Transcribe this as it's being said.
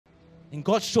And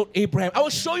God showed Abraham, I will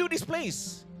show you this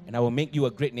place, and I will make you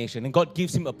a great nation. And God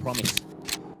gives him a promise.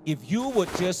 If you would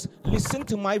just listen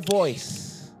to my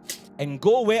voice and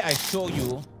go where I show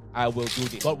you, I will do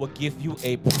this. God will give you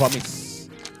a promise.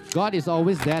 God is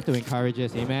always there to encourage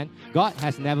us, amen. God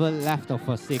has never left or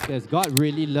forsaken us. God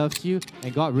really loves you,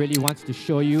 and God really wants to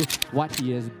show you what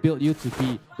He has built you to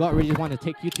be. God really wants to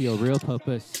take you to your real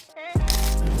purpose.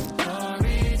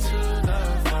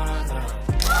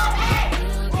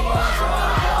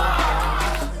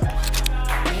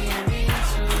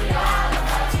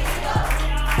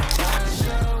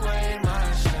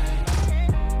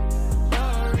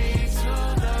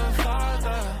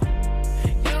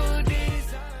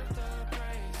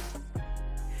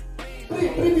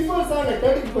 Three people sound like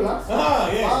 30 people, huh?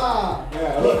 Yes.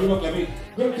 Yeah, a lot of people clapping.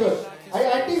 Good.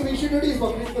 I think we should do this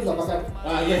for Christmas,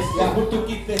 Bakan. Yes. Yeah. Put 2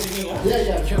 kids there singing.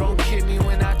 Yeah. You don't kill me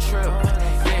when I trip.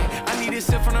 Yeah, I need a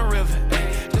sip from the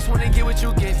river. Just wanna get what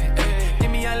you give. Give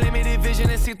me unlimited vision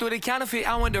and see through the counterfeit.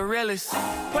 I want the realest.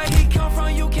 Where he come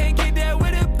from, you can't get there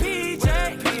with a PJ.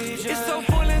 It's so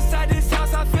full inside this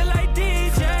house, I feel like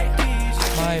DJ.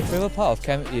 My favorite part of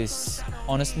camp is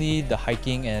honestly the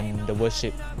hiking and the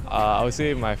worship. I would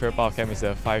say my favorite part of camp is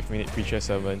the 5-minute preacher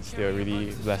sermons. They were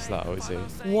really blessed, I would say.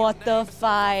 Water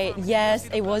fight, yes,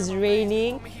 it was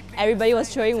raining. Everybody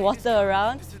was throwing water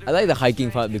around. I like the hiking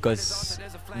part because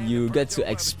you get to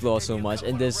explore so much,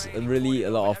 and there's really a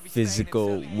lot of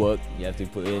physical work you have to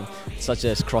put in, such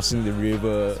as crossing the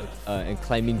river and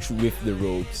climbing through with the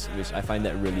ropes, which I find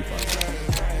that really fun.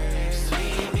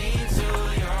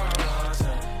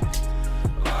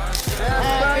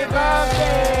 Happy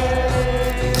birthday!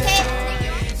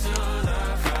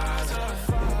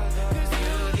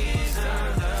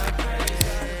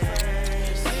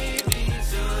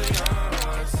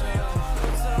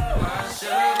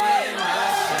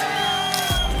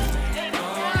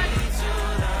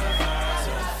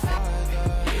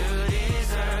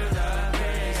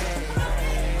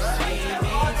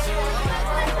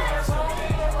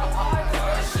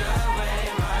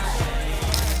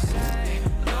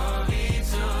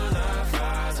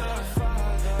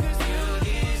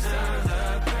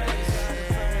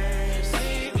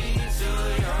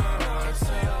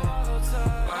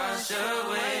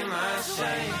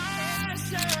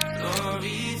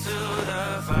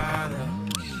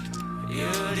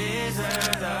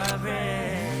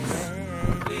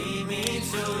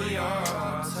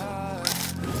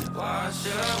 Wash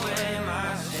away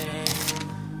my shame.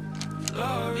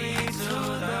 Glory to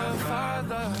the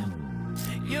Father.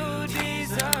 You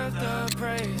deserve the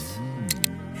praise.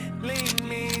 Lead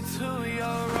me to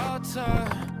your altar.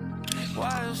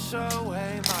 Wash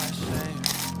away my shame.